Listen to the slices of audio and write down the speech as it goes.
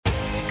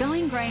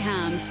Going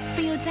Greyhounds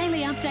for your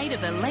daily update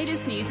of the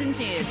latest news and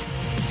tips.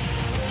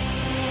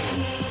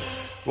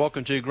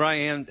 Welcome to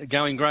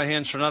Going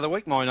Greyhounds for another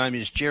week. My name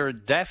is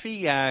Gerard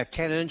Daffy. Kat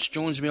Ernst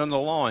joins me on the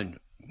line.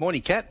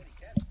 Morning, Kat.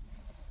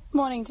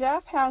 Morning,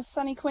 Jeff. How's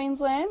sunny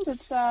Queensland?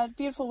 It's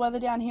beautiful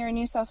weather down here in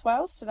New South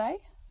Wales today.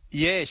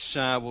 Yes,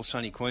 well,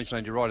 sunny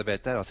Queensland, you're right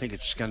about that. I think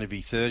it's going to be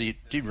 30. It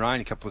did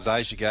rain a couple of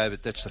days ago,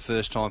 but that's the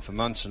first time for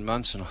months and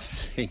months, and I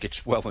think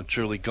it's well and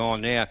truly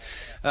gone now.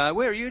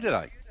 Where are you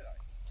today?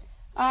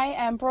 I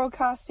am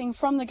broadcasting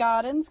from the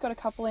Gardens. Got a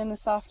couple in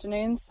this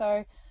afternoon,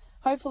 so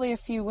hopefully a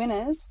few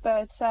winners.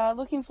 But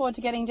looking forward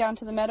to getting down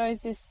to the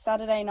Meadows this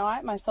Saturday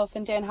night. Myself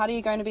and Dan Huddy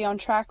are going to be on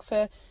track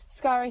for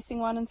Sky Racing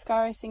 1 and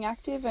Sky Racing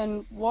Active,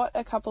 and what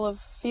a couple of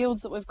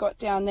fields that we've got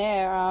down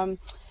there.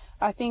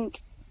 I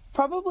think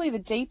probably the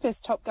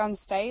deepest Top Gun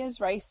Stayers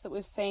race that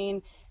we've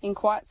seen in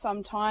quite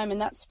some time, and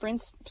that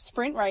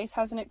sprint race,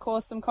 hasn't it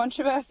caused some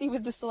controversy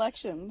with the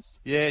selections?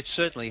 Yeah, it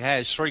certainly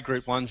has. 3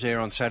 Group 1s there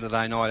on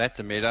Saturday night at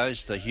the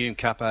Meadows, the Hume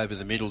Cup over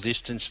the middle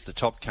distance, the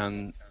Top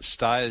Gun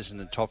Stayers and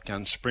the Top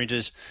Gun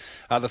Sprinters.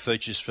 Other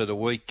features for the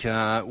week,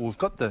 we've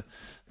got the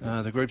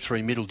Group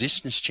 3 Middle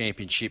Distance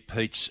Championship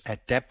heats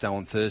at Dapto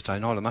on Thursday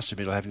night. I must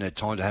admit I haven't had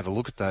time to have a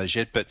look at those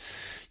yet, but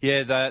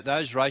yeah,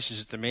 those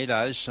races at the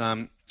Meadows,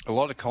 a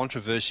lot of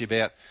controversy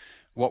about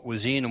what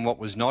was in and what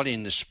was not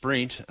in the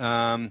sprint.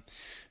 Of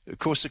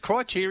course, the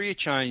criteria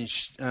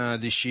changed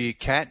this year,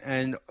 Kat,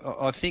 and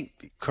I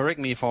think, correct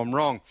me if I'm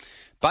wrong,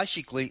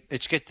 basically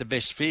it's get the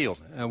best field,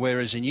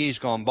 whereas in years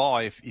gone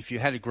by, if you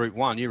had a Group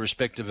 1,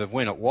 irrespective of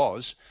when it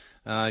was,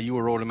 you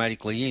were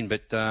automatically in,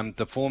 but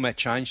the format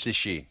changed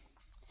this year.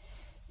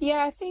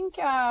 Yeah, I think,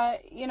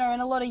 in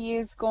a lot of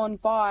years gone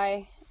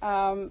by,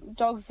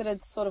 dogs that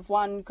had sort of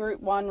won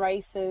Group 1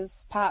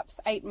 races perhaps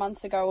 8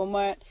 months ago and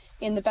weren't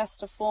in the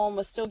best of form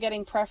were still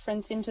getting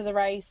preference into the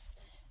race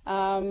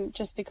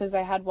just because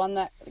they had won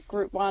that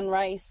Group 1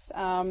 race.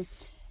 And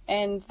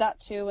that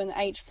too, and the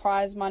H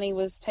prize money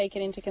was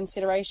taken into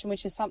consideration,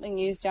 which is something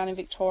used down in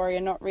Victoria,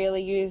 not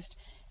really used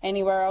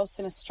anywhere else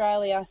in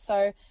Australia.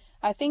 So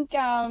I think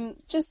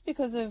just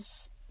because of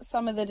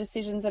some of the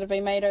decisions that have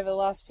been made over the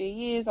last few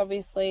years,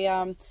 obviously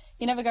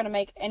you're never going to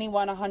make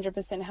anyone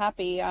 100%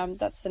 happy.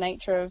 That's the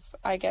nature of,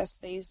 I guess,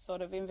 these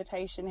sort of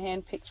invitation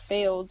hand-picked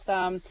fields.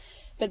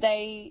 But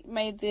they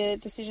made the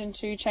decision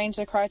to change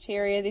the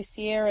criteria this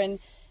year and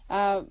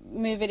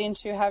move it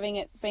into having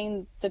it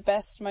being the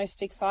best,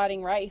 most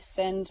exciting race.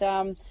 And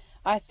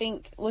I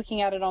think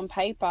looking at it on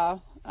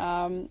paper,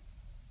 I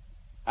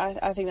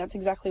think that's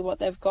exactly what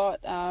they've got.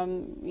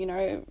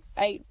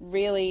 8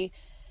 really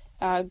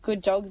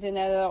good dogs in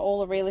there that are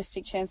all a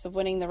realistic chance of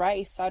winning the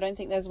race. So I don't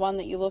think there's one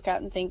that you look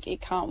at and think it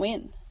can't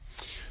win.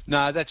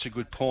 No, that's a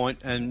good point,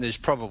 and there's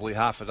probably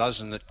half a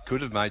dozen that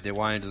could have made their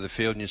way into the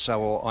field, and you say,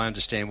 well, I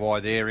understand why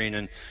they're in,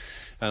 and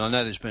I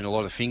know there's been a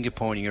lot of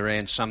finger-pointing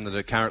around some that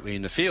are currently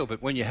in the field,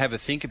 but when you have a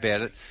think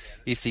about it,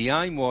 if the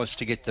aim was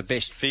to get the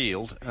best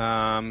field,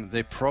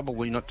 they're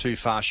probably not too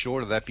far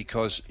short of that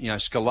because,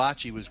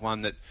 Scalacci was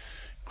one that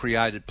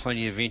created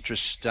plenty of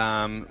interest.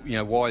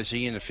 Why is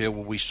he in the field?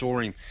 Well, we saw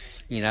him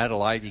in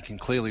Adelaide. He can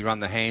clearly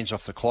run the hands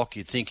off the clock.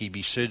 You'd think he'd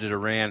be suited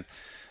around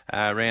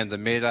the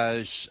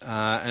Meadows.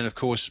 And, of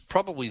course,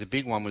 probably the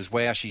big one was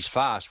Wow, She's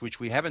Fast, which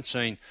we haven't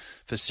seen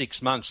for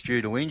 6 months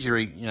due to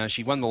injury.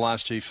 She won the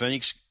last 2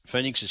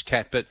 Phoenix's,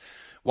 Cat. But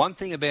one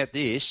thing about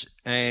this,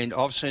 and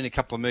I've seen a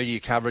couple of media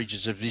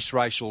coverages of this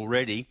race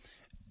already,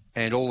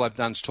 and all they've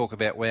done is talk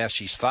about Wow,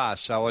 She's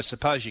Fast. So I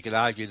suppose you could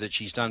argue that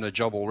she's done her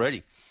job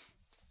already.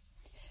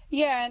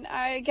 Yeah, and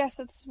I guess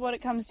that's what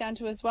it comes down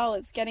to as well.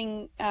 It's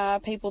getting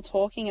people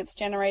talking. It's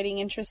generating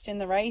interest in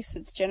the race.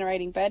 It's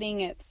generating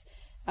betting. It's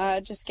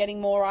just getting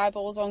more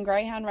eyeballs on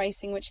greyhound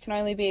racing, which can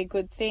only be a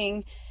good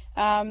thing.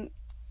 And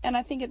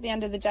I think at the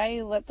end of the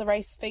day, let the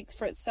race speak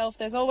for itself.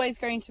 There's always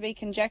going to be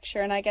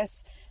conjecture, and I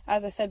guess,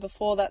 as I said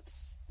before,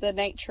 that's the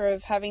nature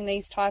of having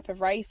these type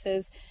of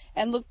races.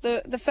 And look,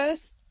 the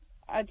first,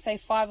 I'd say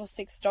 5 or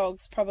 6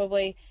 dogs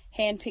probably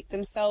handpick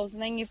themselves,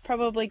 and then you've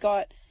probably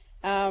got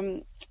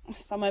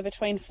somewhere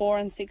between 4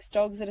 and 6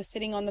 dogs that are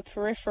sitting on the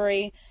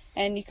periphery,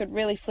 and you could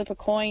really flip a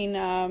coin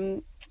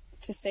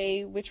to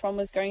see which one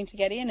was going to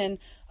get in. And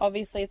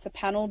obviously it's a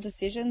panel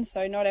decision,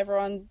 so not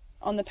everyone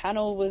on the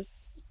panel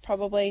was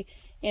probably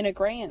in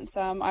agreement.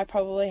 I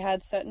probably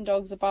had certain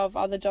dogs above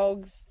other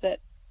dogs that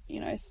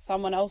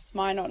someone else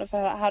might not have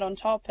had on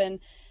top, and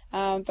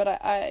but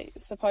I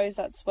suppose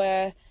that's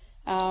where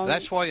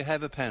that's why you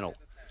have a panel.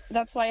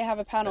 That's why you have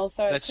a panel,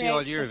 so that's it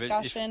creates the idea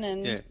discussion.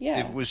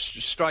 If it was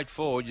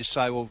straightforward, you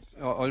say, well,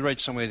 I read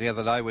somewhere the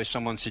other day where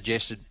someone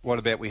suggested, what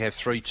about we have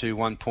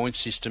 3-2-1 point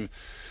system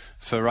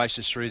for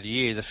races through the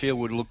year? The field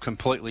would look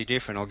completely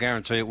different. I'll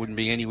guarantee it wouldn't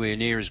be anywhere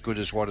near as good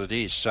as what it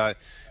is. So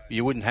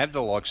you wouldn't have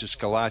the likes of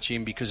Scalacci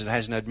in because it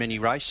hasn't had many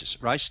race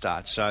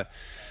starts. So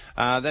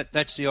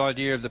that's the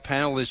idea of the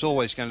panel. There's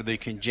always going to be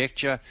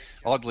conjecture.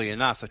 Oddly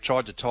enough, I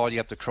tried to tidy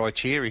up the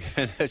criteria,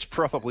 and it's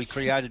probably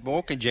created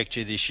more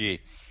conjecture this year.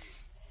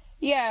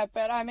 Yeah,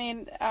 but I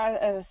mean,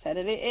 as I said,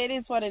 it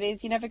is what it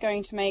is. You're never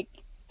going to make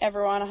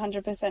everyone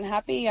 100%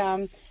 happy.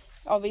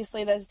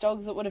 Obviously, there's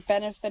dogs that would have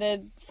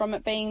benefited from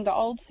it being the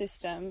old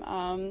system,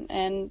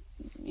 and,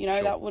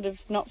 Sure. that would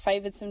have not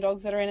favoured some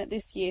dogs that are in it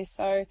this year.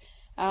 So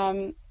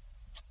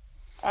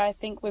I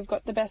think we've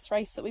got the best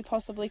race that we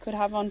possibly could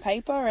have on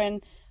paper,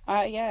 and,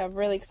 I'm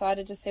really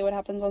excited to see what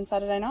happens on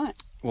Saturday night.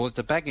 Well, at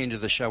the back end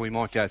of the show, we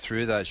might go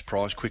through those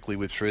quickly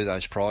whip through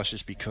those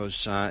prices,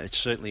 because it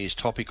certainly is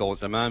topical at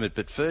the moment.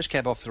 But first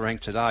cab off the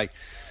rank today,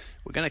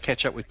 we're going to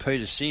catch up with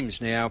Peter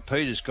Sims. Now,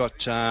 Peter's got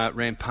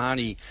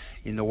Rampani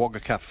in the Wagga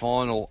Cup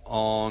final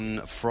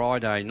on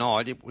Friday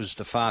night. It was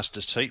the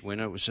fastest heat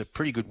winner. It was a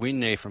pretty good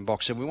win there from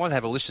box 7. We might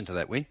have a listen to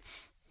that win.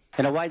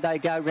 And away they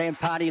go.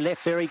 Rampani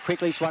left very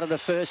quickly. It's one of the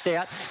first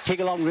out.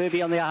 Tigalong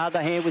Ruby on the other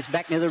hand was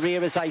back near the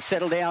rear as they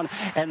settle down,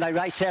 and they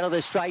race out of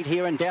the straight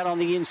here and down on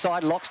the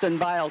inside. Loxton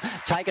Bale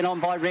taken on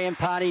by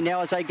Rampani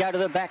now as they go to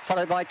the back,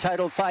 followed by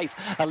Total Faith.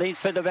 A length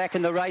further back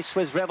in the race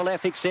was Rebel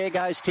Ethics. There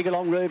goes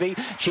Tigalong Ruby.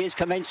 She is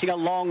commencing a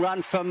long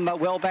run from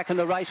well back in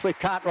the race with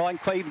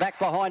Cartwright Queen back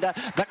behind her,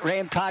 but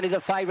Rampani, the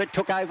favourite,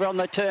 took over on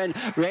the turn.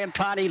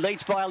 Rampani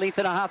leads by a length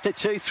and a half to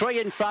 2. 3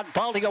 in front,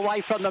 bolting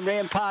away from them.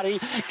 Rampani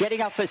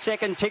getting up for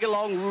second.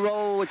 Tigalong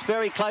roll. It's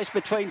very close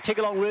between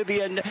Tigalong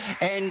Ruby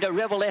and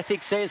Rebel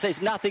Ethics.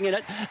 There's nothing in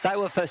it. They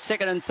were for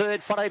second and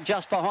third, followed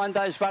just behind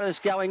those runners,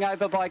 going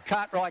over by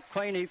Cartwright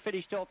Queen, who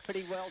finished off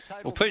pretty well.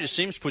 Well, Peter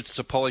Sims puts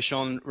the polish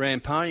on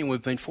Rampani, and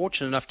we've been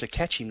fortunate enough to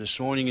catch him this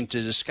morning and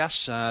to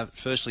discuss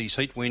firstly his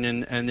heat win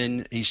and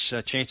then his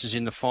chances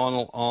in the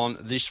final on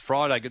this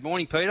Friday. Good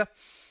morning, Peter.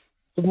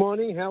 Good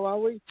morning. How are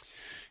we?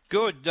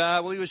 Good.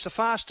 Well, he was the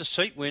fastest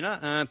heat winner,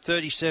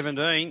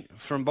 30:17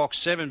 from box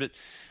 7, but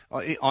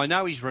I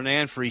know he's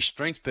renowned for his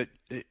strength, but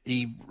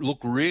he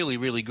looked really,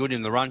 really good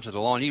in the run to the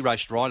line. He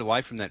raced right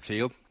away from that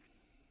field.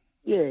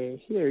 Yeah,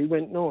 he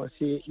went nice.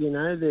 He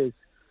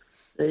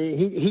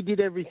did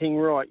everything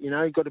right. He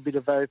got a bit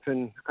of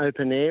open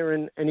air,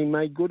 and he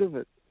made good of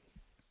it.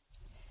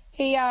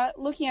 He,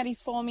 looking at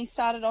his form, he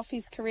started off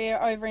his career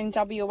over in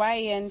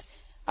WA, and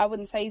I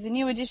wouldn't say he's a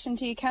new addition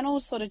to your kennel,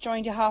 sort of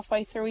joined you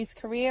halfway through his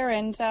career,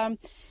 and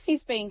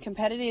he's been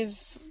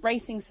competitive,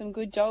 racing some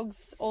good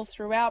dogs all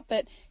throughout,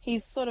 but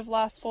his sort of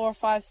last 4 or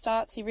 5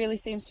 starts, he really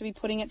seems to be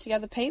putting it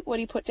together. Pete, what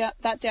do you put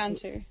that down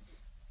to?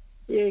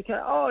 Yeah,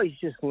 he's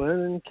just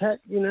learning,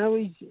 Cat.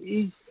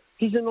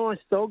 He's a nice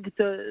dog.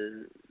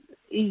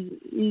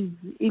 He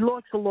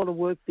likes a lot of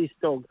work, this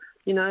dog.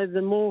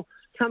 The more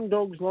some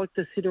dogs like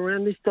to sit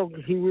around, this dog,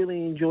 he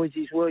really enjoys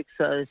his work,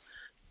 so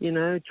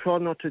try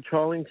not to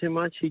trial him too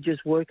much. He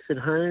just works at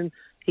home.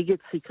 He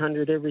gets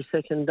 600 every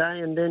second day,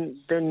 and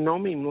then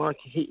nom him. Like,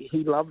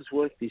 he loves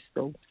work, this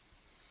dog.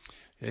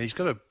 Yeah, he's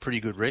got a pretty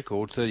good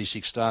record,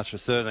 36 starts for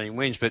 13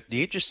 wins. But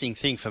the interesting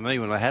thing for me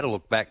when I had a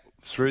look back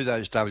through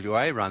those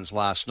WA runs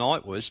last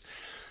night was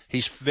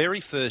his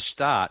very first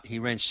start, he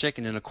ran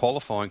second in a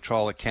qualifying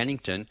trial at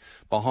Cannington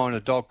behind a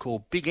dog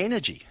called Big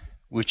Energy,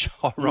 which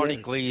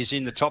ironically is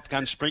in the Top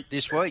Gun Sprint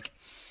this week.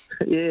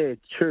 Yeah,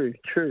 true.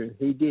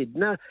 He did.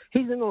 No,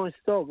 he's a nice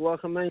dog.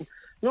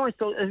 Nice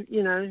dog.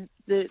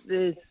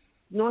 There's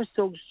nice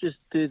dogs just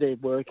do their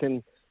work,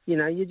 and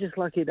you're just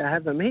lucky to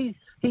have him. He's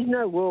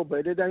no world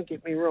beater. Don't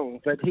get me wrong,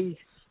 but he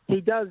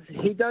does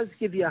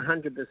give you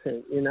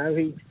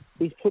 100%.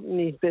 He's putting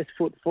his best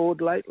foot forward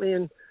lately,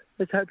 and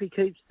let's hope he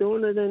keeps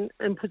doing it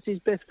and puts his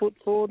best foot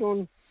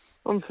forward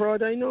on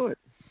Friday night.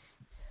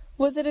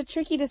 Was it a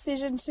tricky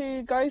decision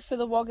to go for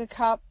the Wagga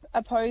Cup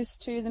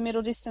opposed to the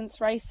middle distance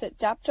race at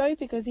Dapto?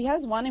 Because he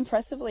has won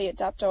impressively at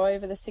Dapto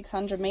over the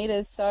 600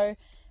 metres. So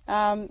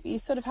you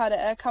sort of had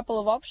a couple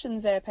of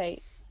options there,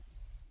 Pete.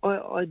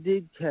 I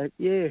did, Kat.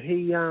 Yeah,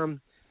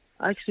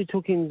 I actually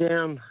took him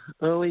down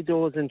early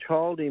doors and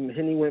trialled him,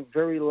 and he went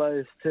very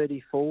low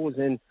 34s.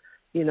 And,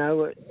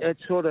 it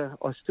sort of,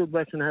 I stood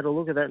back and had a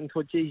look at that and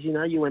thought, geez,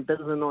 you went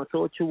better than I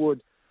thought you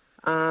would.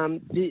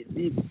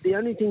 The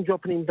only thing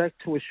dropping him back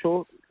to a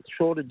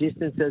shorter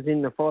distance, as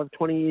in the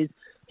 520, is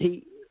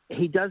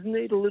he does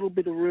need a little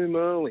bit of room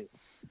early.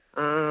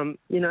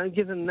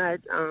 Given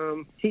that,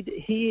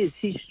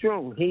 he's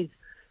strong.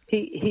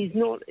 He's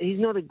not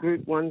a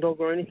Group 1 dog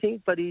or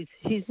anything, but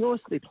he's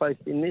nicely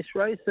placed in this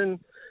race. And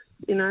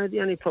the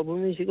only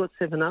problem is you've got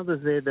 7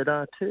 others there that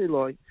are too.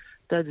 Like,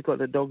 Dad's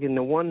got a dog in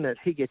the 1 that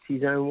he gets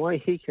his own way.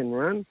 He can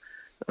run.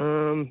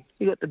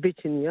 You got the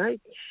bitch in the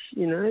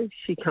 8.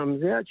 She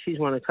comes out. She's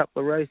won a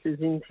couple of races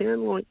in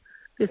town. Like,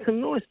 there's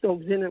some nice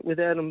dogs in it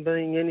without them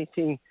being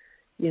anything,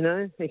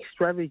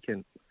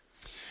 extravagant.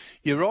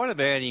 You're right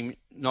about him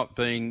not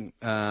being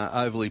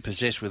overly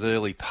possessed with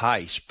early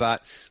pace,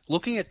 but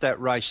looking at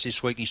that race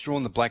this week, he's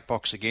drawn the black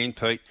box again,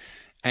 Pete,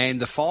 and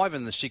the 5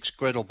 and the 6,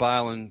 Gretel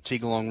Bale and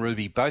Tigalong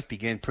Ruby, both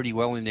began pretty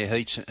well in their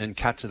heats and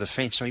cut to the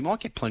fence, so he might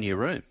get plenty of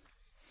room.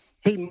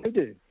 He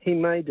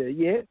may do,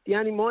 yeah.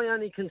 My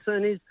only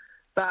concern is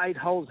the 8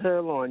 holds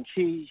her line.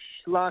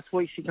 Last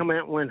week she come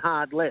out and went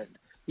hard left.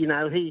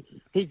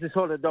 He's the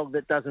sort of dog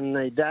that doesn't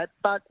need that,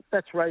 but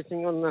that's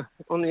racing on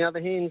the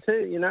other hand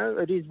too.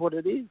 It is what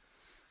it is.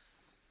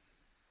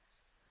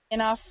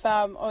 enough,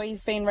 or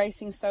he's been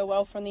racing so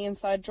well from the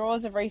inside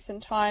draws of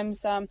recent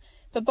times.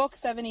 But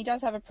box 7, he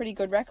does have a pretty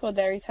good record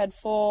there. He's had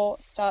 4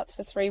 starts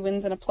for 3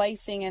 wins and a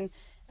placing, and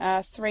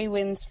 3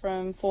 wins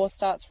from 4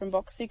 starts from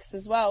box 6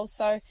 as well.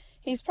 So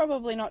he's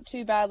probably not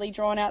too badly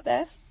drawn out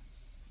there.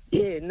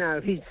 Yeah,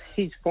 no,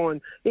 he's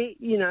fine.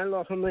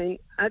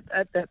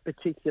 At that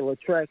particular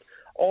track,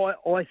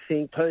 I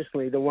think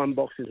personally the one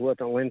box is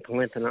worth a length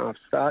and a half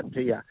start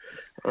to you.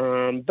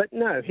 But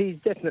no,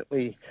 he's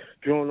definitely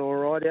drawn all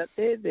right out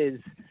there.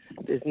 There's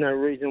no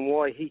reason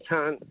why he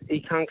can't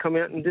come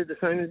out and do the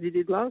same as he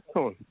did last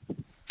time.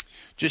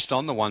 Just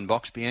on the one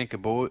box,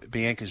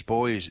 Bianca's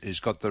boy has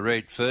got the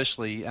red.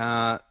 Firstly,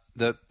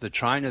 the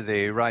trainer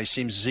there, Ray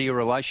Sims, is he a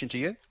relation to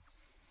you?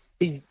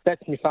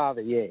 That's my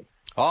father, yeah.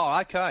 Oh,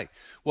 okay.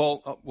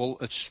 Well,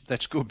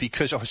 that's good,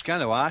 because I was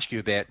going to ask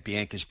you about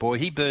Bianca's boy.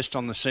 He burst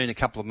on the scene a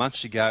couple of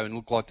months ago and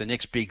looked like the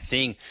next big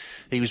thing.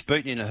 He was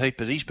beaten in a heap,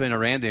 but he's been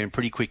around there in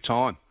pretty quick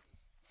time.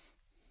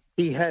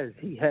 He has.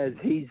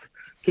 He's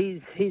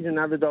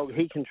another dog.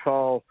 He can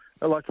trial.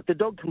 Like, if the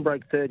dog can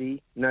break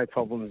 30, no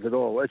problems at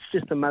all. It's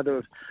just a matter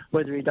of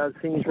whether he does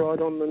things right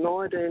on the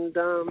night, and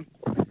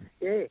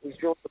he's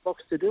dropped the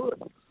box to do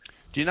it.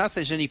 Do you know if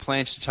there's any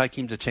plans to take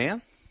him to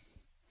town?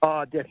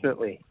 Oh,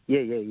 definitely. Yeah.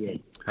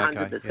 100%.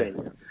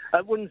 Yeah.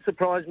 It wouldn't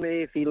surprise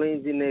me if he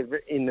lands in there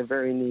in the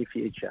very near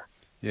future.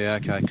 Yeah,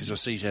 okay, because I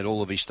see he's had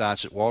all of his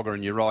starts at Wagga,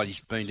 and you're right, he's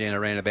been down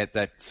around about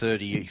that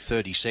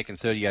 30-second,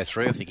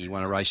 30.03. I think he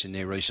won a race in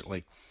there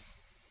recently.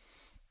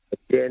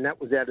 Yeah, and that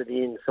was out of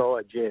the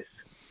inside, yes.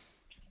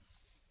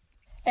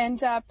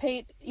 And,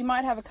 Pete, you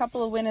might have a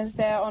couple of winners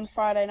there on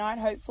Friday night,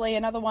 hopefully.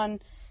 Another one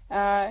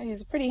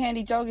who's a pretty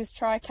handy dog is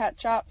Try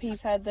Catch Up.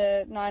 He's had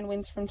the 9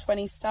 wins from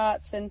 20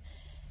 starts, and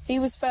he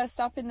was first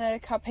up in the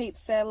Cup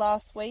Heats there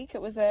last week.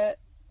 It was a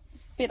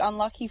bit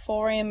unlucky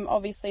for him,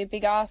 obviously a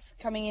big ask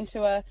coming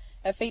into a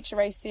feature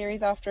race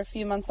series after a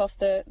few months off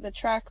the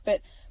track.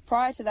 But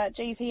prior to that,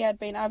 he had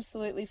been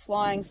absolutely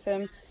flying.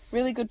 Some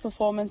really good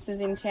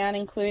performances in town,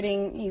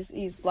 including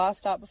his last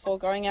start before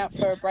going out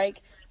for a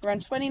break. Ran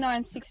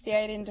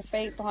 29.68 in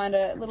defeat behind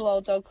a little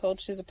old dog called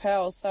She's a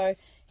Pearl. So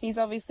he's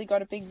obviously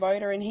got a big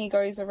motor, and he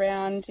goes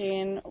around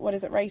in,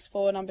 race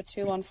 4, number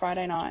 2 on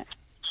Friday night.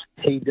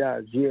 He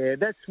does, yeah.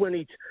 That's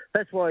why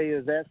he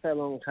was out so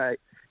long,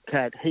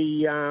 Kat.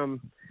 He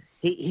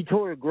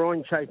tore a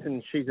groin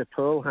chasing She's a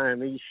Pearl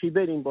home. She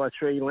beat him by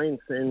 3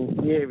 lengths, and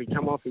he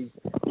come off. His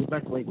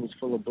back leg was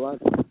full of blood.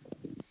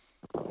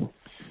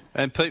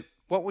 And Pete,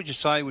 what would you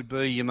say would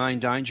be your main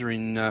danger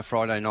in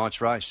Friday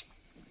night's race?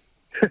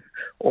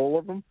 All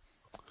of them.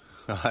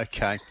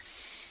 Okay.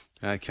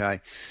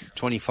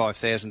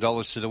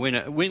 $25,000 to the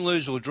winner. Win,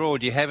 lose or draw,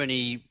 do you have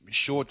any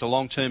short to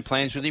long-term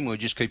plans with him, or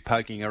just keep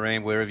poking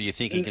around wherever you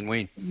think he can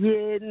win?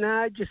 Yeah,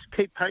 no, just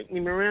keep poking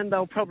him around.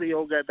 They'll probably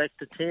all go back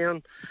to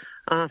town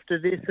after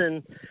this,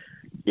 and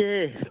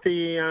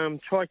the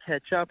Try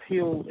Catch Up,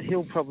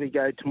 he'll probably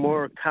go to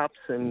Moira Cups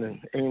and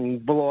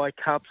Bulli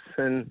Cups,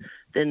 and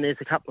then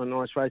there's a couple of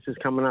nice races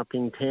coming up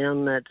in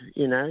town that,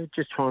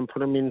 just try and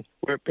put them in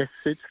where it best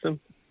suits them.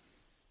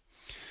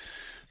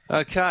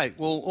 Okay,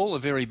 well, all the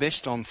very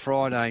best on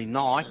Friday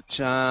night.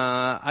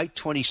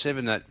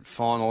 8:27, that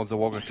final of the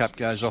Wagga Cup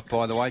goes off,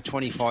 by the way.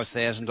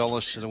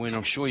 $25,000 to the win.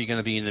 I'm sure you're going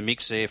to be in the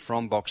mix there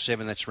from box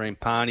 7. That's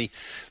Rampani.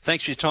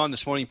 Thanks for your time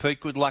this morning,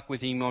 Pete. Good luck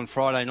with him on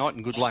Friday night,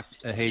 and good luck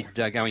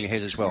going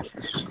ahead as well.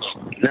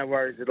 No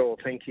worries at all.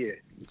 Thank you.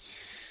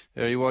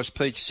 There he was,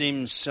 Pete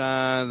Sims,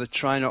 the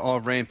trainer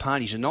of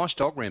Rampani. He's a nice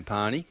dog,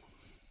 Rampani.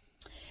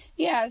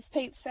 Yeah, as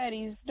Pete said,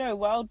 he's no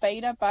world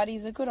beater, but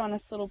he's a good,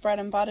 honest little bread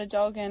and butter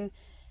dog, and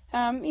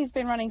he's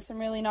been running some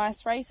really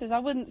nice races. I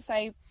wouldn't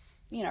say,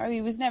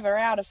 he was never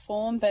out of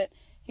form, but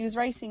he was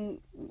racing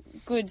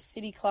good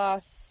city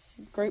class,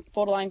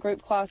 borderline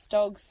group class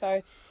dogs, so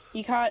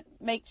you can't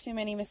make too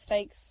many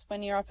mistakes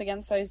when you're up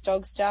against those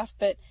dogs, Daff,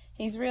 but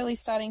he's really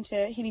starting to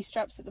hit his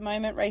straps at the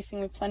moment,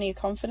 racing with plenty of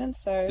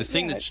confidence. So the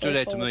thing that stood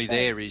out to me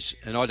there is,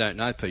 and I don't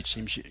know Pete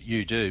Sims,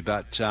 you do,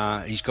 but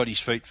he's got his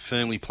feet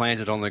firmly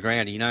planted on the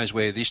ground. He knows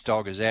where this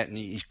dog is at, and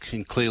he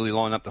can clearly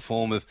line up the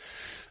form of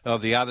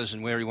the others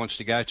and where he wants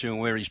to go to and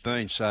where he's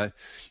been. So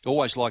you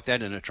always like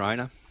that in a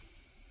trainer.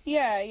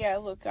 Yeah.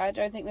 Look, I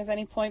don't think there's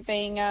any point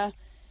being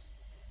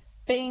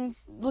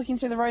looking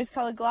through the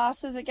rose-coloured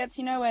glasses. It gets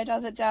you nowhere,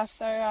 does it, Daff?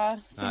 So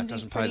it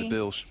doesn't pay the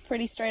bills.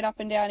 Pretty straight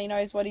up and down. He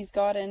knows what he's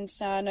got and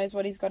knows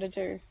what he's got to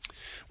do.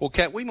 Well,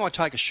 Kat, we might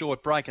take a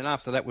short break, and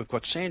after that we've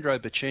got Sandro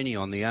Bechini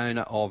on, the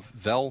owner of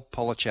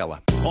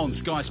Valpolicella. On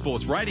Sky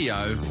Sports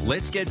Radio,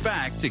 let's get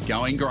back to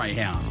Going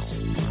Greyhounds.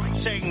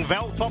 Racing,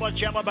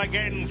 Valpolicella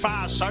began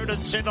fast, so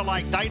did Centre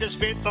Lake. They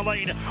dispute the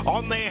lead.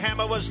 On their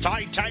hammer was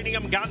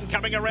Titanium Gun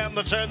coming around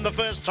the turn the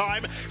first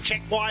time.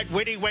 Check wide,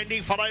 Witty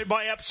Wendy, followed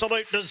by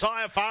Absolute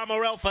Desire,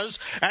 Farmer Alphas,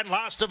 and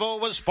last of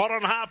all was Spot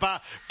and Harper.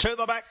 To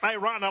the back they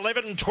run,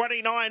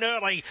 11.29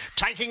 early.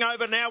 Taking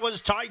over now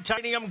was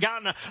Titanium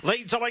Gun.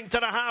 Leads a length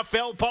and a half,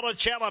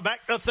 Valpolicella.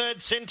 Back to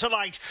third, Centre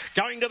Lake.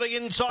 Going to the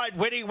inside,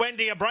 Witty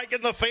Wendy, a break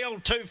in the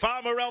field. 2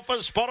 Farmer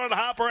Alphas, Spot and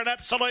Harper, and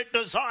Absolute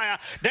Desire.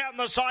 Down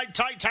the side,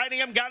 Titanium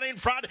Titanium Gun in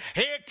front.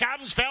 Here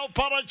comes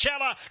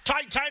Valpolicella.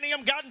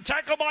 Titanium Gun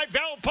tackled by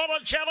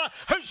Valpolicella,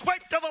 who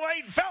swept to the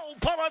lead.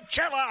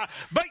 Valpolicella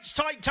beats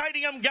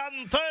Titanium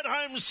Gun, third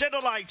home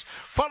centre late,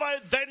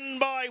 followed then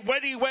by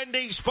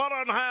Wendy, Spot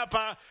on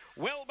Harper.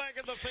 Well back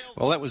in the field.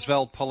 Well, that was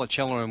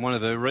Valpolicella in one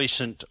of her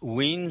recent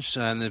wins,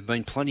 and there have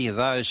been plenty of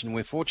those, and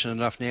we're fortunate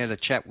enough now to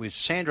chat with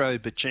Sandro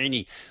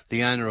Bechini,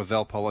 the owner of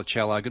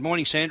Valpolicella. Good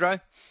morning, Sandro.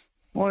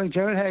 Morning,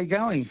 Gerard. How are you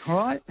going? All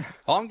right?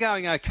 I'm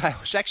going okay. I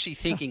was actually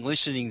thinking,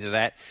 listening to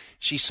that,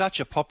 she's such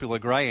a popular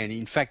greyhound.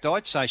 In fact,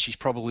 I'd say she's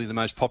probably the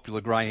most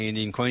popular greyhound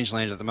in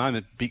Queensland at the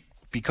moment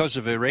because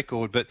of her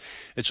record. But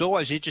it's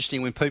always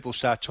interesting when people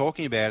start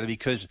talking about her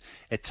because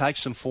it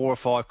takes them 4 or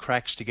 5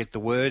 cracks to get the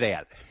word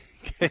out.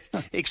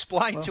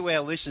 Explain to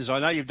our listeners, I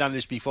know you've done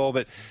this before,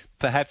 but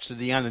perhaps to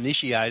the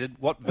uninitiated,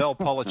 what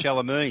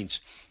Valpolicella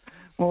means.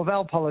 Well,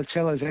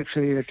 Valpolicella is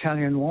actually an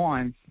Italian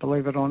wine,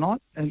 believe it or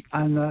not, and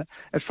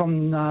it's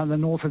from the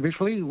north of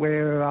Italy,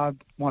 where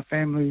my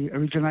family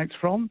originates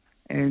from.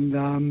 And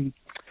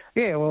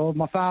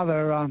my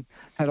father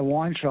had a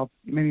wine shop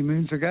many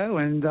moons ago,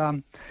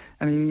 and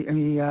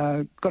he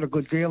got a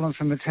good deal on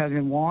some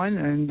Italian wine,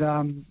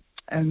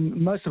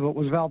 and most of it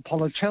was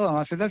Valpolicella. And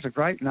I said, that's a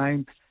great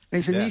name.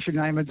 And he said, You should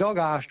name a dog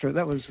after it.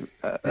 That was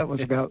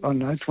about,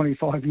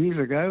 25 years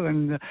ago.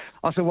 And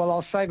I said, well,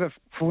 I'll save it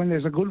for when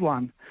there's a good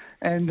one.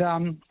 And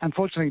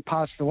unfortunately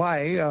passed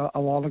away a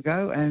while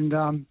ago.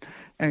 And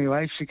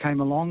anyway, she came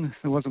along.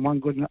 There wasn't one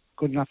good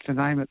enough to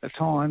name at the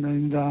time.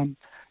 And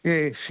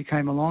she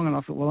came along, and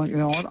I thought, well, you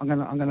know what, I'm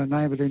going to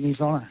name it in his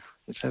honour.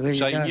 So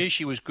you knew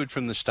she was good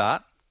from the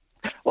start?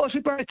 Well, she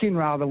broke in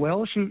rather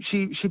well.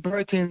 She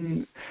broke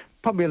in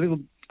probably a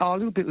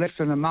little bit less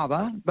than her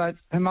mother, but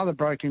her mother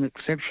broke in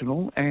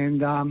exceptional,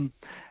 and her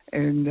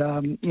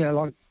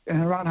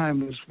run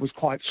home was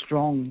quite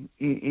strong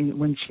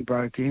when she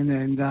broke in,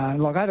 and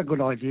I had a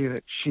good idea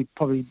that she'd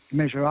probably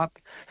measure up.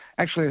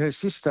 Actually, her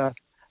sister,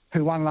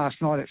 who won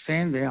last night at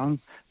Sandown,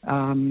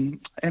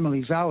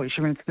 Emily Zoe,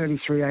 she went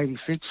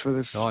 33.86 for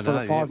the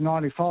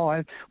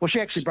 5.95. Well, she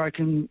actually broke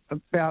in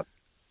about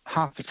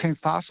half a tenth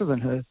faster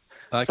than her.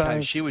 Okay,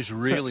 so, she was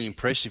really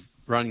impressive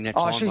running that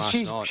time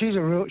last night. She's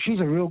a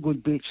real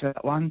good bitch,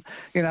 that one,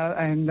 she's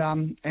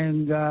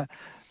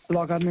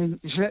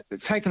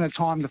taken the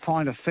time to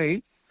find her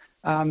feet.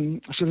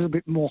 She's a little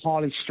bit more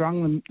highly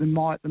strung than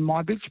my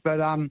bitch, but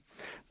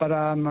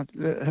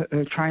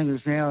her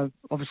trainers now have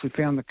obviously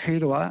found the key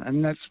to her,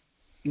 and that's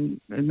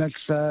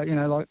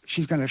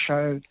she's going to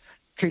show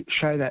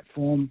that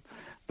form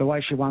the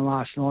way she won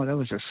last night.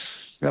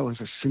 That was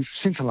just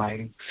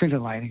scintillating.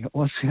 It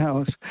was,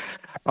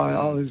 I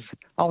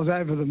was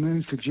over the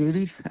moon for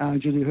Judy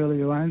Hurley,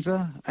 who owns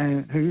her,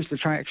 and who used to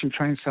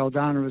train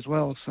Saldana as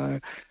well. So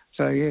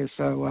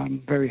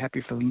I'm very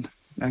happy for them,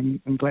 and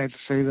I'm glad to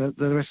see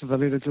the rest of the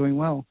litter doing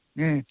well.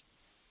 Yeah.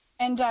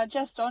 And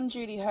just on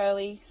Judy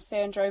Hurley,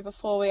 Sandro,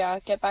 before we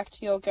get back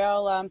to your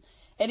girl,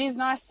 it is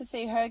nice to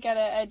see her get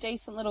a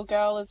decent little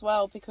girl as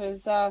well,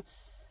 because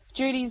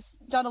Judy's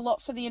done a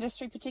lot for the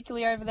industry,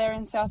 particularly over there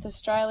in South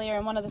Australia,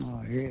 and one of the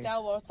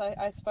stalwarts,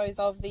 I suppose,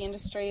 of the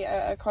industry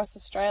across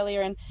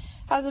Australia, and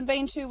hasn't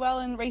been too well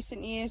in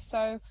recent years.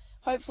 So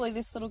hopefully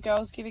this little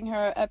girl's giving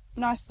her a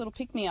nice little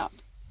pick-me-up.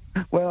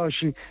 Well,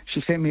 she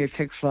sent me a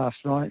text last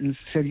night and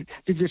said,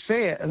 "Did you see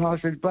it?" And I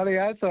said, "Bloody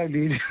oath I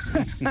did."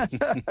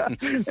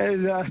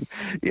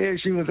 And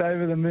she was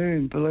over the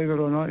moon, believe it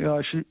or not.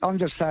 I'm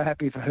just so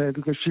happy for her,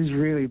 because she's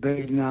really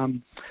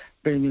been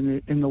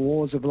in the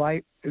wars of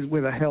late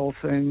with her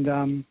health,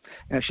 and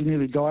she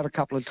nearly died a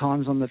couple of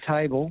times on the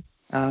table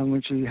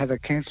when she had a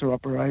cancer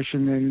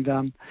operation,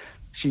 and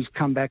she's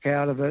come back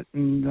out of it,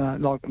 and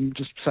I'm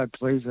just so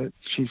pleased that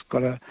she's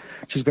got a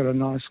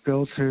nice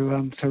girl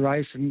to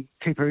race and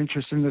keep her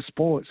interest in the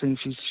sports, and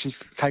she's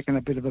taken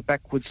a bit of a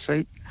backward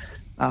seat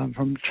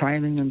from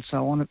training and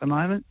so on at the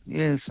moment.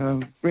 Yeah,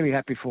 so really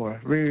happy for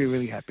her. Really,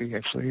 really happy,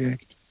 actually. Yeah.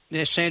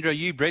 Now, Sandro,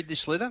 you bred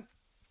this litter?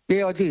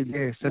 Yeah, I did.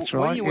 Yes, that's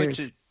right.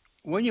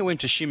 When you went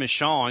to Shimmer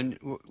Shine,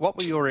 what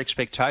were your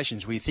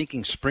expectations? Were you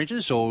thinking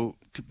sprinters, or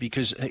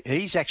because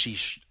he's actually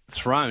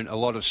thrown a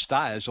lot of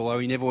stayers, although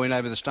he never went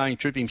over the staying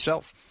trip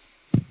himself?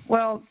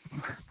 Well,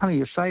 funny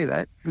you say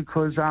that,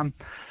 because I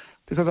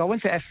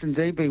went to Aston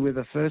DB with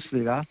the first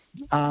litter,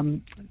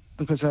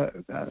 because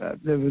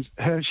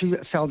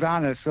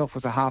Saldana herself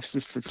was a half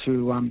sister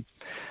to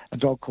a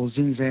dog called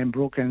Zinzan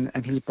Brook and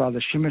his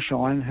brother Shimmer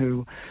Shine,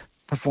 who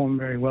performed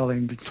very well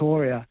in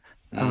Victoria.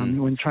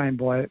 When trained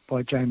by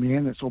Jamie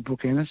Ennis or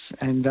Brooke Ennis,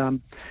 and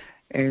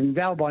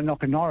they were by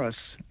Knocker Norris,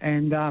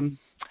 and Aston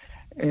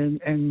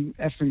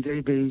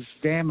DB's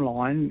dam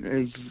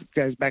line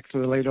goes back to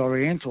the lead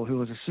Oriental, who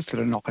was a sister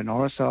to Knocker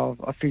Norris. So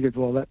I figured,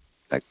 well,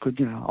 that could,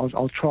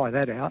 I'll try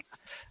that out.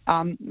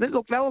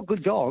 Look, they were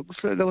good dogs.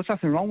 So there was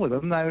nothing wrong with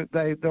them. There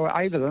were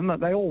 8 of them.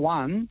 They all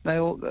won. We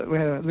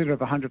had a litter of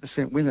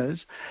 100%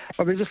 winners.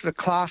 But the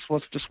class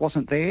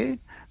wasn't there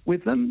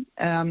with them.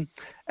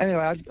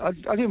 Anyway,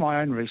 I do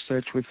my own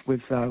research with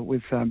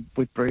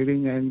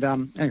breeding, and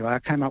anyway, I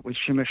came up with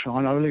Shimmer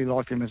Shine. I really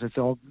liked him as a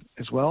dog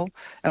as well,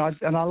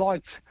 and I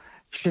liked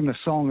Shimmer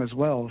Song as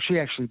well. She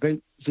actually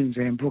beat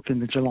Zinzan Brook in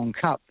the Geelong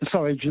Cup.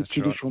 Sorry,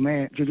 Judicial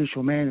Man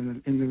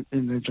in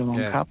the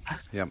Geelong Cup.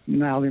 Yep.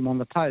 Nailed him on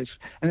the post,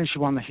 and then she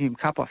won the Hume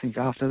Cup, I think,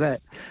 after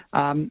that.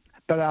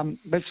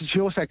 But she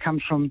also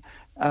comes from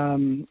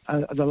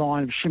the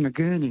line of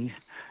Shimaguni,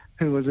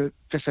 who was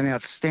just an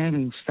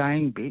outstanding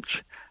staying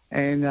bitch,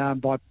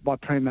 and by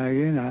Primo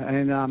Uno.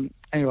 And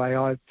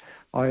anyway,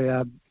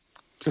 I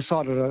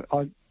decided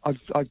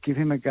I'd give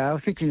him a go,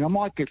 thinking I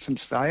might get some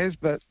stayers,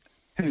 but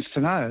who's to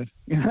know,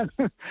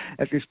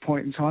 at this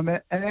point in time.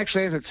 And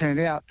actually, as it turned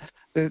out,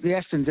 the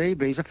Aston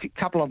DBs, a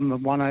couple of them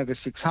have won over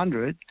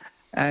 600,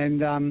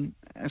 and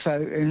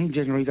he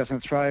generally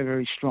doesn't throw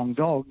very strong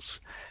dogs.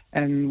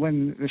 And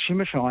when the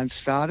Shimmer Shines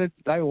started,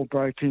 they all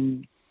broke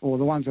in, or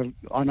the ones that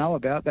I know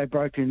about, they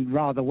broke in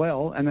rather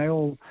well, and they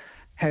all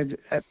had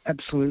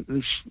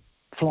absolutely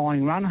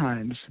flying run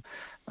homes.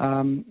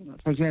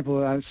 For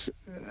example,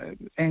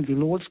 Andy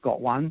Lord's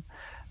got one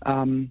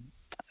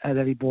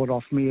that he bought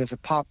off me as a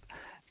pup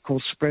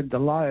called Spread the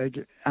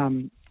Load.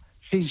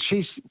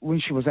 She's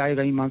when she was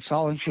 18 months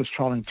old, and she was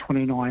trialling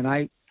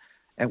 29.8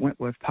 at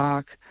Wentworth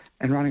Park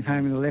and running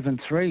home in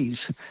 11.3s.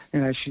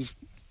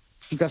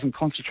 She doesn't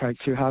concentrate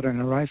too hard on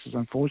her races,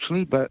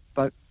 unfortunately, but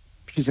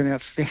she's an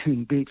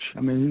outstanding bitch.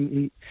 I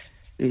mean,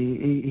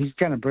 he's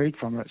going to breed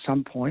from her at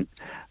some point.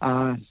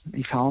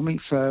 He told me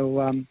so.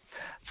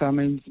 I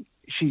mean,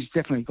 she's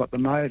definitely got the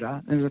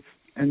motor. And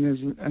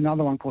there's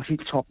another one called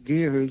Hip Top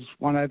Gear who's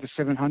won over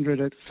 700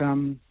 at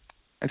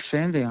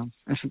Sandown.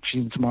 I think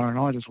she's in tomorrow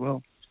night as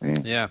well.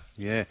 Yeah.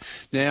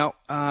 Now,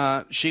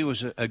 she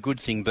was a good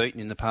thing beaten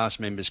in the Past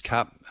Members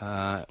Cup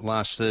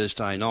last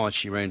Thursday night.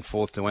 She ran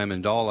fourth to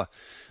Amendola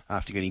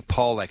after getting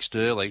poleaxed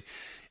early.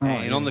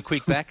 On the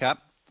quick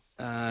backup,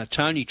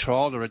 Tony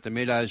trialled her at the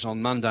Meadows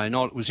on Monday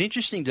night. It was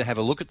interesting to have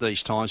a look at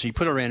these times. He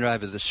put her around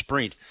over the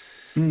sprint.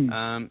 She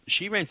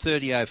ran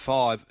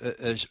 30.05,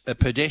 as a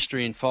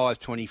pedestrian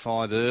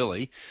 5.25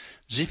 early.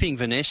 Zipping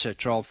Vanessa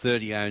trialled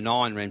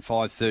 30.09, ran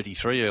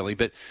 5.33 early.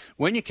 But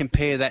when you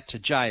compare that to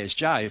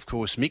JSJ, of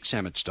course, Mick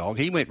Sammett's dog,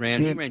 he went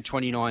round, he ran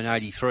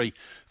 29.83,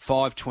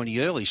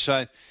 5.20 early.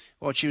 So,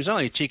 she was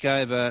only a tick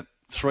over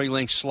 3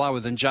 lengths slower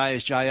than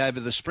JSJ over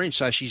the sprint,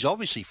 so she's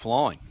obviously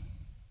flying.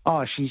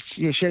 Oh, she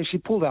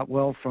pulled up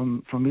well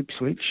from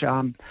Ipswich.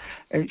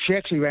 She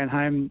actually ran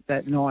home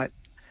that night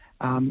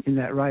in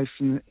that race,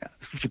 and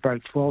she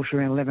broke 12. She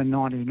ran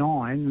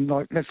 11.99,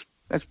 and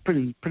that's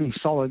pretty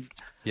solid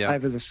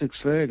over the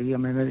 6:30. I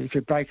mean, if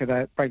you break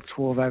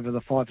 12 over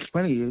the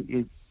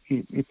 5:20,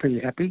 you're pretty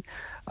happy.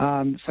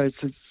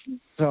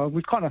 So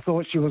we kind of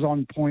thought she was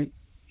on point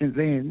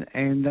then,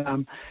 and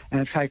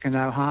had taken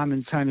no harm.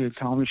 And Tony had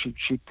told me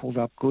she pulled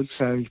up good,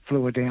 so he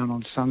flew her down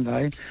on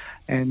Sunday,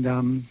 and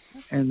then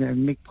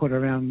Mick put her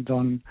around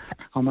on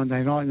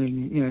Monday night,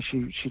 and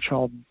she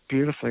trialled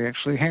beautifully.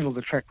 Actually, handled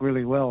the track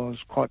really well. I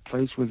was quite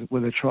pleased with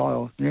the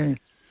trial. Yeah.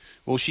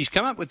 Well, she's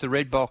come up with the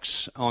red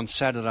box on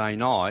Saturday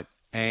night,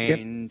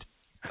 and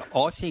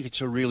I think it's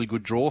a really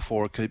good draw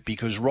for her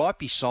because right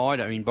beside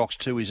her in box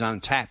 2 is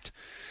Untapped.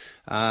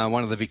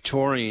 One of the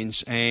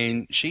Victorians,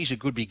 and she's a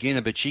good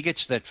beginner, but she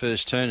gets that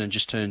first turn and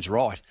just turns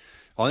right.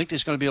 I think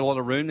there's going to be a lot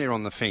of room there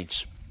on the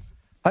fence.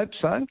 Hope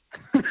so.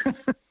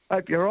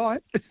 Hope you're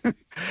right.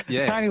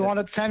 Yeah. Tony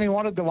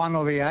wanted the 1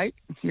 or the 8.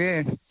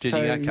 Yeah. Did he?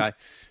 Okay.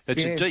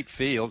 It's a deep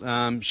field.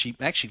 She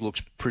actually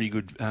looks pretty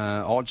good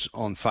odds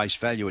on face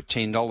value at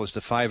 $10.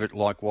 The favourite,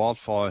 like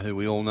Wildfire, who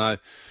we all know,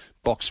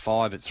 box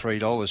 5 at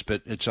 $3,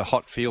 but it's a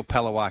hot field.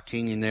 Palawa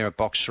King in there at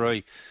box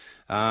 3.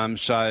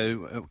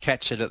 So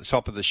Kat said at the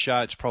top of the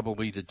show it's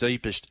probably the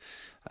deepest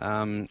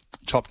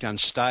Top Gun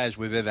stayers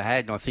we've ever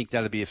had, and I think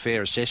that'll be a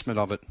fair assessment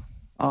of it.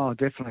 Oh,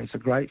 definitely. It's a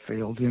great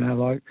field,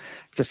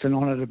 just an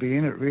honour to be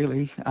in it,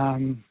 really.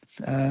 I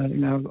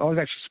was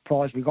actually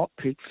surprised we got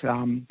picked.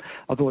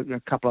 I thought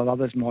a couple of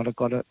others might have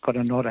got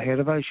a nod ahead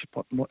of her.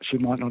 She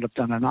might not have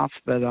done enough,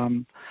 but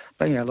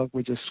look,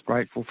 we're just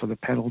grateful for the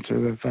panel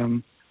to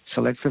have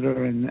selected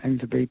her and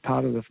to be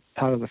part of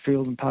the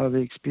field and part of the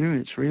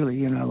experience,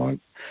 really.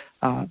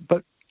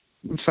 But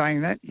in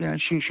saying that,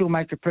 she'll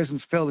make her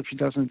presence felt if she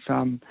doesn't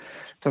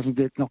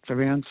get knocked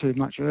around too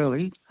much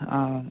early.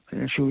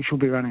 She'll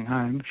be running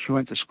home. She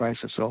won't disgrace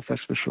herself,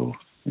 that's for sure.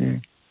 Yeah.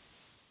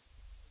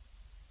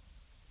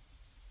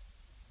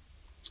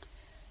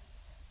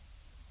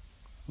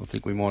 I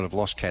think we might have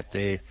lost Kat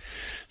there,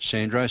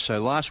 Sandro.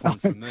 So last one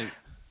for me.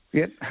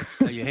 Yep.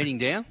 Are you heading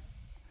down?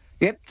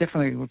 Yep,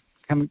 definitely. We're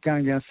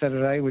going down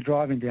Saturday. We're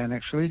driving down,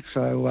 actually.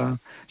 So,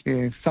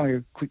 it's only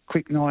a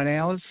quick 9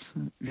 hours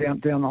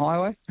down the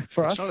highway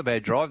for us. It's not a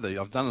bad drive,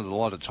 though. I've done it a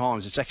lot of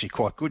times. It's actually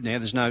quite good now.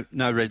 There's no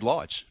red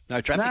lights,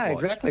 no traffic lights. No,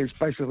 exactly. It's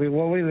basically,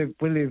 we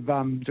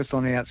live just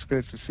on the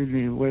outskirts of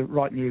Sydney. We're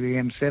right near the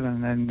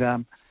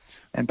M7,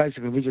 and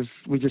basically we just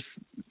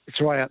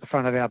it's right out the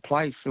front of our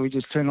place. So we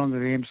just turn onto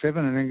the M7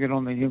 and then get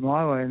on the Hume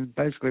Highway, and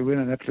basically we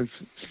don't have to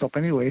stop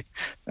anywhere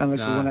unless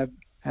we want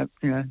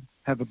to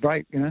have a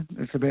break.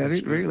 That's about That's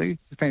it, good. Really.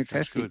 It's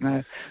fantastic.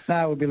 No,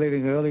 we'll be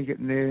leaving early,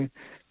 getting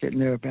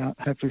there about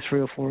hopefully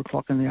 3 or 4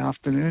 o'clock in the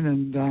afternoon,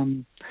 and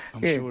I'm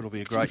sure it'll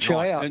be a great chill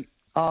night. out. And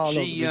Oh, look,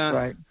 it'll be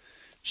great.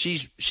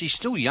 She's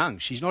still young.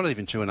 She's not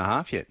even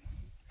 2.5 yet.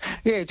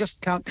 Yeah, just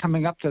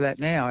coming up to that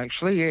now,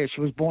 actually. Yeah,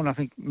 she was born, I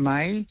think,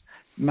 May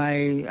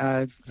 21.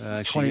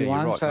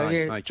 Right, so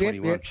May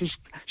 21.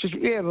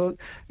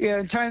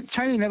 And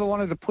Tony never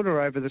wanted to put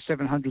her over the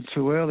 700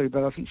 too early,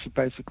 but I think she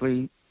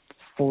basically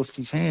forced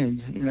his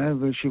hand.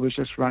 But she was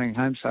just running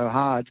home so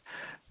hard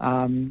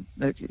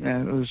that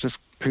it was just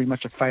pretty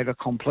much a fait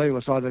accompli. It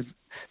was either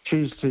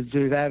choose to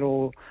do that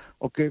or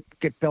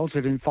get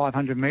belted in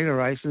 500-metre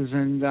races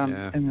and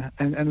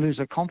lose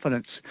her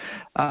confidence,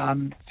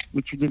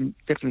 which we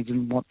definitely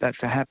didn't want that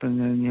to happen.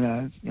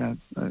 And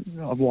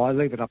well, I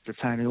leave it up to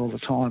Tony all the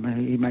time,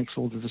 and he makes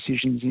all the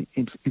decisions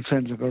in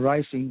terms of her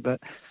racing. But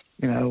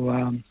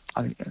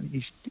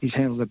he's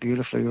handled it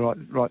beautifully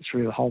right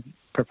through the whole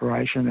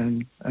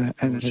preparation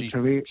and she's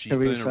career. She's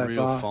been a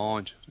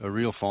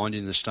real find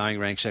in the staying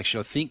ranks.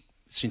 Actually, I think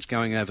since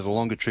going over the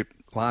longer trip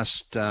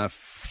last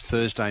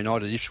Thursday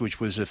night at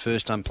Ipswich was her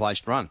first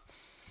unplaced run.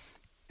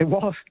 It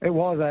was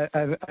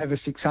over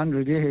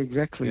 600, yeah,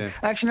 exactly. Yeah.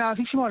 Actually, no, I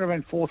think she might have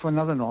ran fourth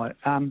another night.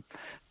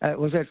 It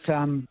was at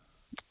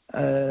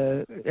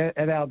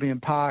Albion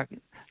Park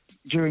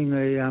during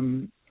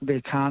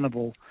their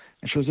carnival,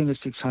 and she was in the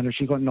 600.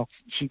 She got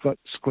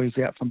squeezed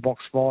out from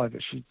box 5,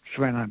 but she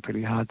ran home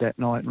pretty hard that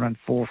night and ran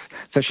fourth.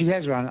 So she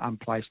has run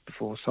unplaced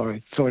before.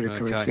 Sorry to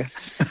correct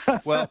you.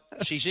 Well,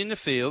 she's in the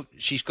field.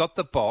 She's got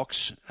the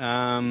box.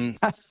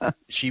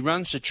 She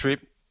runs the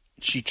trip.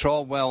 She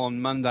trialled well on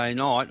Monday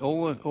night.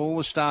 All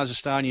the stars are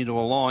starting to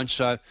align.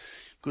 So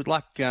good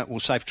luck.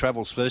 Safe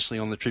travels firstly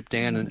on the trip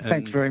down and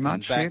thanks very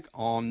much. And back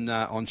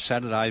on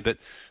Saturday. But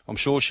I'm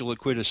sure she'll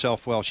acquit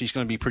herself well. She's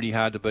going to be pretty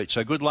hard to beat.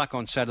 So good luck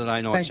on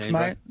Saturday night, thanks, Sandro.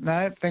 Mate.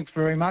 No, thanks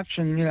very much,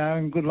 and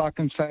and good luck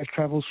and safe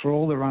travels for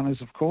all the runners.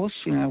 Of course,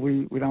 we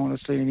don't want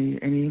to see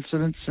any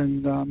incidents,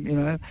 and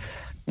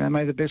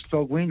may the best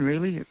dog win.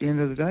 Really, at the end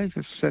of the day,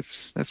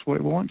 that's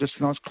what we want. Just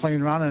a nice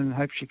clean run, and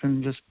hope she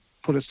can just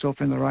put herself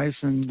in the race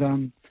and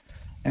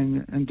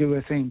do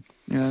her thing.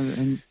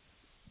 And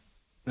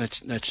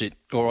that's it.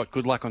 All right.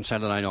 Good luck on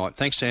Saturday night.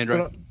 Thanks,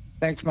 Sandro.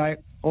 Thanks, mate.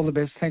 All the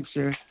best. Thanks,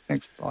 Jerry.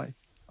 Thanks. Bye.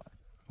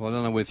 Well, I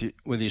don't know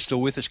whether you're still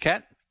with us,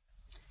 Kat.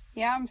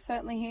 Yeah, I'm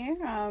certainly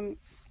here.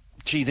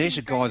 Gee, there's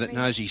a guy that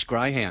knows his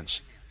greyhounds.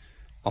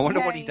 I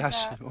wonder what he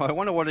does. I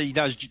wonder what he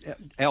does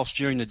else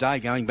during the day,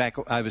 going back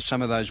over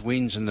some of those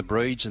wins and the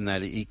breeds and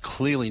that. He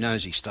clearly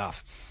knows his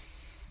stuff.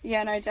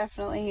 Yeah, no,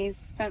 definitely. He's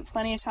spent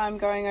plenty of time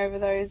going over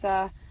those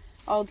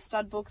old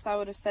stud books, I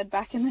would have said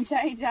back in the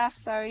day, Daff.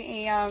 So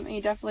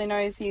he definitely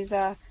knows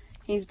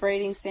his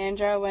breeding,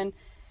 Sandro, and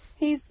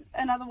he's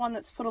another one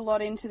that's put a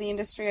lot into the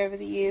industry over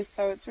the years.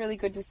 So it's really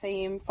good to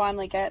see him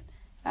finally get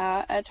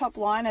a top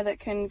liner that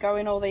can go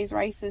in all these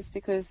races,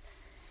 because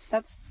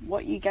that's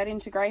what you get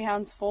into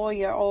greyhounds for.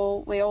 We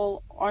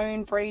all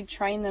own, breed,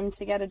 train them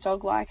to get a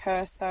dog like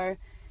her. So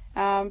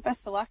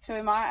best of luck to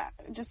him.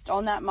 Just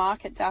on that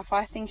market, Daff,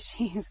 I think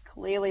she's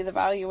clearly the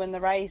value in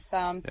the race.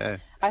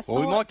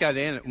 We might go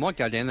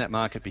down that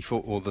market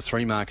before, or the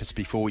three markets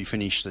before we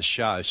finish the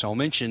show. So I'll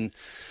mention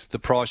the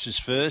prices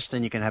first,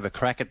 then you can have a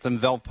crack at them.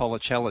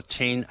 Valpolicella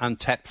 10,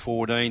 Untapped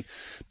 14,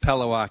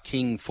 Palois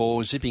King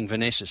 4, Zipping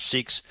Vanessa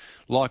 6.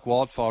 Like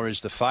Wildfire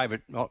is the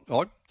favourite.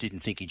 I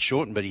didn't think he'd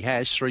shorten, but he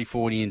has.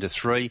 340 into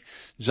 3.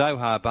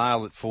 Zohar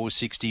Bale at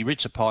 460.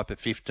 Ritzer Pipe at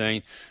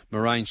 15.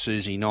 Moraine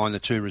Susie 9. The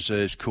two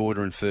reserves,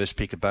 quarter and first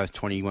pick, are both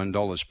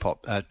 $21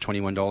 pop.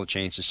 $21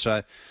 chances.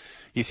 So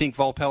you think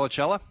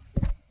Valpolicella?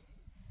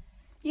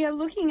 Yeah,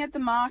 looking at the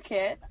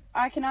market,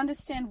 I can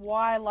understand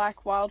why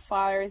Like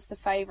Wildfire is the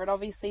favourite.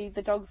 Obviously,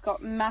 the dog's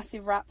got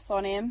massive wraps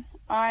on him.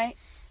 I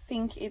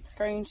think it's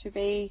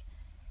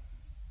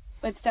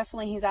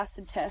definitely his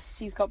acid test.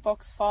 He's got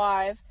box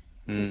 5.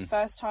 It's his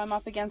first time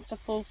up against a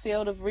full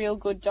field of real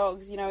good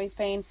dogs. He's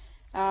been,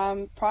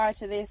 prior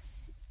to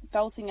this,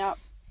 belting up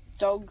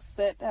dogs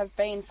that have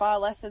been far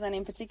lesser than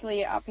him,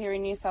 particularly up here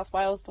in New South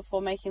Wales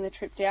before making the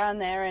trip down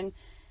there. And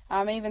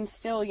even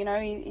still,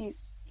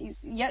 he's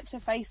yet to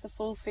face a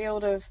full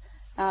field of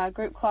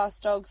group class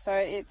dogs. So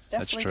it's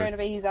definitely going to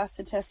be his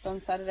acid test on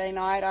Saturday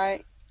night.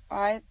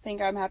 I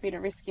think I'm happy to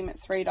risk him at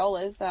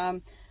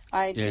 $3.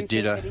 I do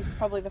think that he's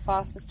probably the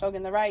fastest dog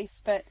in the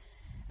race. But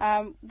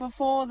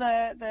before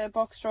the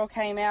box draw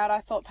came out, I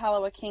thought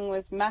Palois King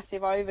was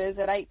massive overs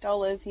at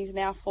 $8. He's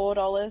now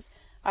 $4.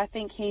 I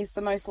think he's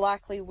the most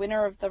likely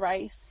winner of the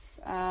race.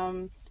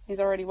 He's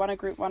already won a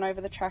Group 1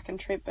 over the track and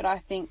trip, but I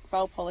think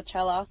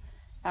Valpolicella,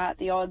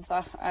 the odds,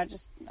 I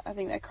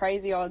think they're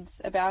crazy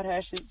odds about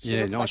her. She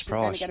looks like she's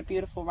going to get a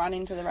beautiful run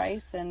into the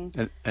race.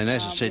 And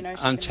as I said,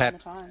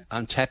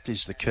 Untapped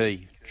is the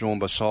key, drawn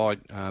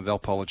beside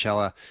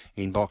Valpolicella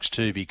in box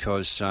 2,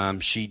 because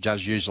she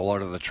does use a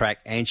lot of the track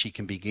and she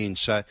can begin.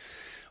 So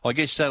I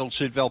guess that'll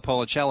suit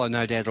Valpolicella.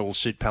 No doubt it'll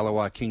suit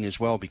Palois King as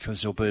well,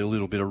 because there'll be a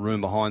little bit of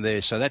room behind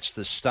there. So that's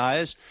the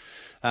stayers.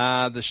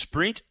 The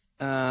sprint,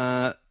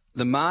 the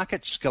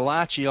market,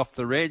 Scalacci off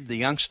the red, the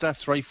youngster,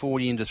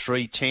 340 into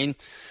 310.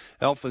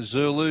 Alpha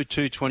Zulu,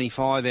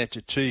 225 out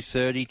to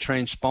 230.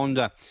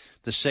 Transponder,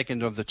 the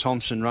second of the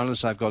Thompson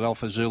runners. They've got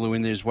Alpha Zulu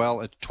in there as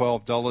well at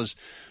 $12.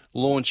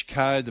 Launch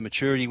Code, the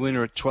maturity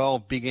winner at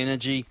 12. Big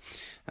Energy.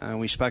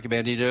 We spoke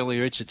about it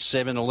earlier. It's at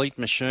 7. Elite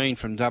Machine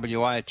from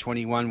WA at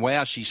 21.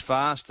 Wow, she's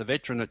fast. The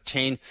Veteran at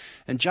 10.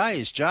 And Jay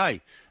is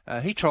Jay.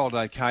 He trialled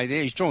okay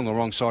there. He's drawn the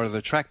wrong side of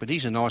the track, but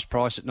he's a nice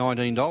price at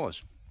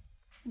 $19.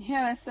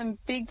 Yeah, there's some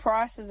big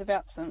prices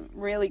about some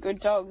really good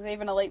dogs.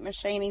 Even Elite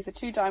Machine, he's a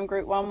 2-time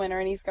Group 1 winner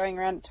and he's going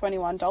around at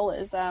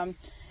 $21.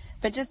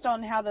 But just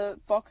on how the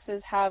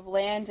boxes have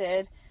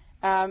landed,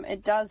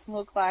 it does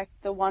look like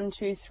the 1,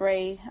 2,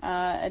 3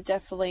 are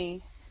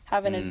definitely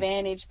have an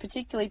advantage,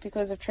 particularly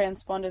because of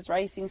Transponder's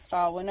racing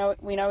style.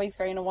 We know he's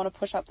going to want to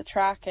push up the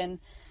track, and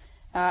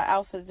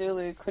Alpha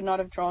Zulu could not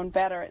have drawn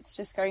better. It's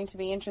just going to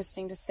be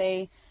interesting to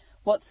see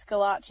what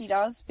Scalacci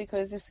does,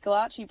 because if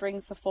Scalacci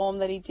brings the form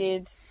that he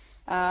did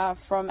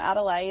from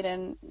Adelaide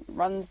and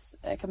runs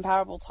a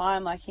comparable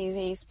time, like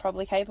he's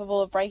probably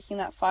capable of breaking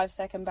that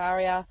 5-second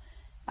barrier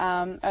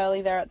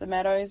early there at the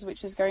Meadows,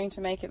 which is going to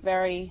make it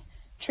very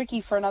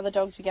tricky for another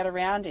dog to get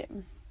around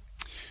him.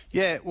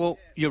 Yeah, well,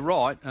 you're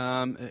right.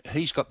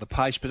 He's got the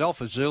pace, but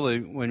Alpha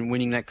Zulu, when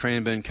winning that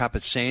Cranbourne Cup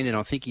at Sandon,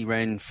 I think he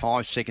ran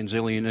 5 seconds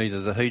early in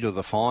either the heat or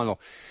the final,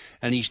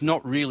 and he's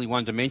not really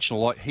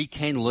one-dimensional. Like, he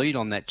can lead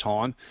on that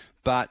time,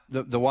 but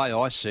the way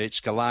I see it,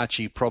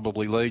 Scalacci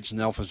probably leads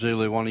and Alpha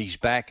Zulu on his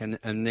back, and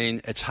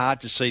then it's hard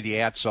to see the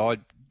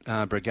outside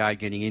brigade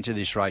getting into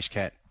this race,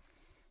 Kat.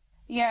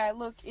 Yeah,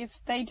 look,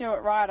 if they do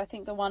it right, I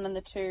think the 1 and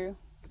the 2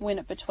 win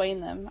it between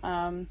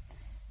them.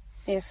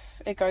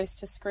 If it goes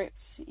to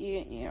script,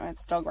 you know,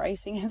 it's dog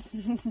racing.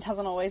 It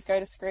doesn't always go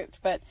to script,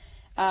 but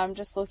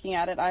just looking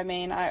at it, I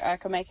mean, I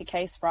could make a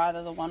case for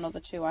either the 1 or the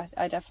 2.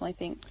 I definitely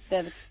think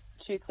they're the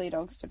 2 clear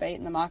dogs to beat,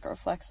 and the market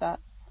reflects that.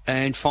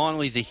 And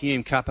finally, the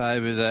Hume Cup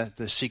over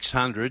the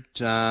 600.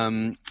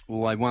 Well,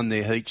 they won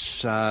their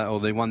heats, or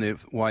they won their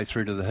way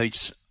through to the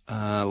heats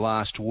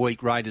last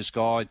week. Raiders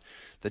Guide,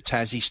 the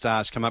Tassie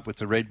Stars come up with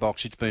the red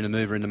box. It's been a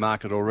mover in the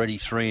market already,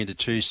 3 into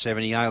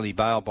 270. Ailey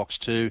Bale, box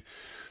 2.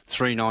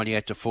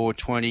 $3.98 to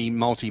 $4.20.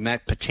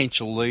 Multi-Mat,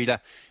 potential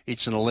leader.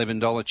 It's an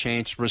 $11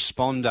 chance.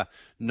 Responder,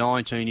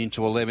 19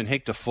 into 11.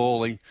 Hector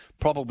Fawley,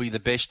 probably the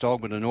best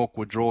dog, but an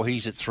awkward draw.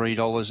 He's at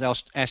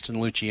 $3. Aston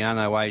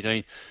Luciano,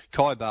 18.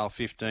 Kai Bale,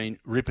 15.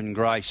 Rip and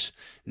Grace,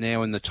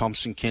 now in the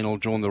Thompson kennel,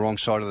 drawn the wrong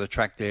side of the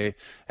track there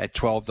at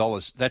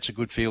 $12. That's a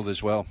good field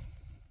as well.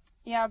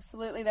 Yeah,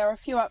 absolutely. There were a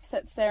few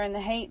upsets there in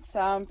the heats,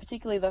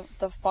 particularly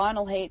the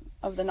final heat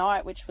of the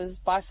night, which was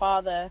by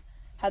far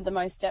had the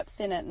most depth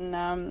in it,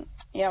 and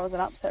it was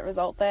an upset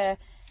result there.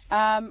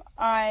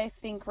 I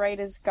think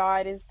Raiders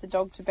Guide is the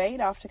dog to beat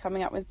after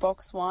coming up with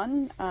box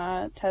 1.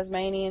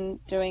 Tasmanian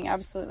doing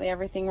absolutely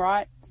everything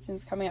right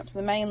since coming up to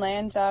the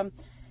mainland.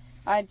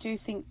 I do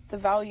think the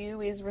value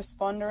is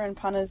Responder, and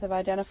punters have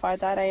identified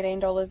that,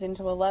 $18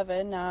 into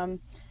 11.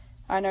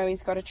 I know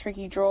he's got a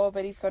tricky draw,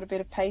 but he's got a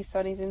bit of pace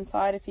on his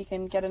inside. If he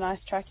can get a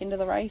nice track into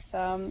the race,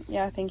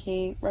 I think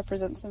he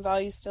represents some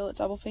value still at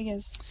double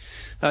figures.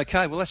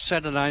 Okay, well, that's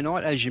Saturday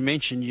night. As you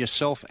mentioned,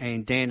 yourself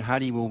and Dan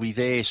Huddy will be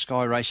there.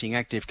 Sky Racing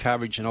active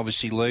coverage and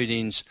obviously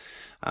lead-ins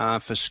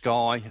for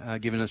Sky,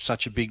 given it's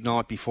such a big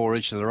night before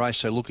each of the race.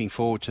 So looking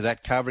forward to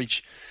that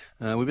coverage.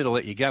 We better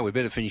let you go. We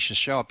better finish the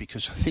show up,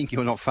 because I think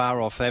you're not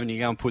far off having to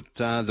go and put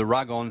the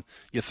rug on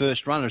your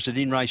first runners at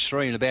in race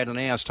 3 in about an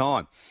hour's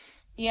time.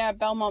 Yeah,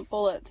 Belmont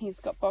Bullet, he's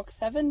got box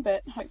 7,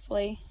 but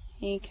hopefully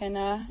he can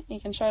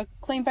show a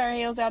clean pair of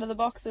heels out of the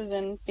boxes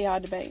and be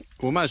hard to beat.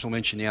 We may as well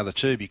mention the other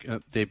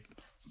 2. They're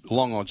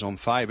long odds on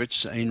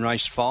favourites. In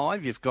race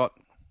 5, you've got...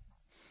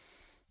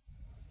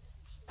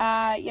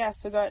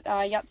 Yes, we've got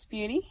Yutz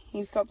Beauty.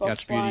 He's got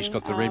box 1. Yutz Beauty's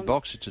got the red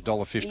box. It's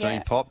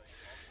 $1.15 pop.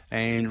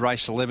 And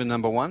race 11,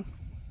 number 1.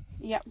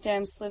 Yep,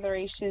 Damn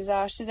Slithery. She's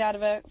out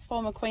of a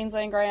former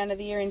Queensland Greyhound of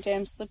the Year in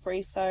Damn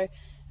Slippery, so...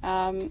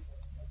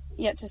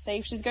 yet to see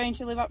if she's going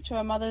to live up to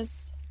her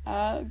mother's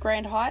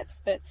grand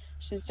heights, but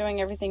she's doing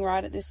everything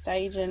right at this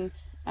stage. And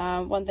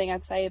one thing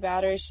I'd say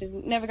about her is she's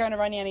never going to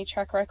run you any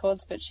track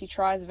records, but she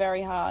tries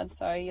very hard,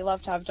 so you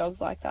love to have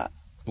dogs like that.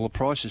 Well, the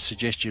prices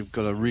suggest you've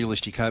got a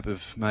realistic hope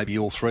of maybe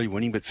all 3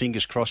 winning, but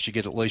fingers crossed you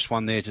get at least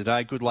one there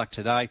today. Good luck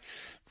today.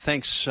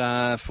 Thanks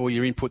for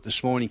your input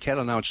this morning, Kat.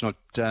 I know it's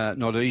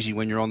not easy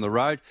when you're on the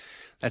road.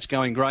 That's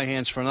Going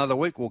Greyhounds for another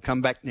week. We'll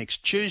come back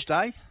next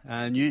Tuesday.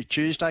 New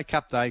Tuesday,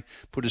 Cup Day,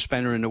 put a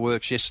spanner in the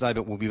works yesterday,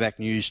 but we'll be back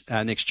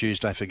next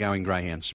Tuesday for Going Greyhounds.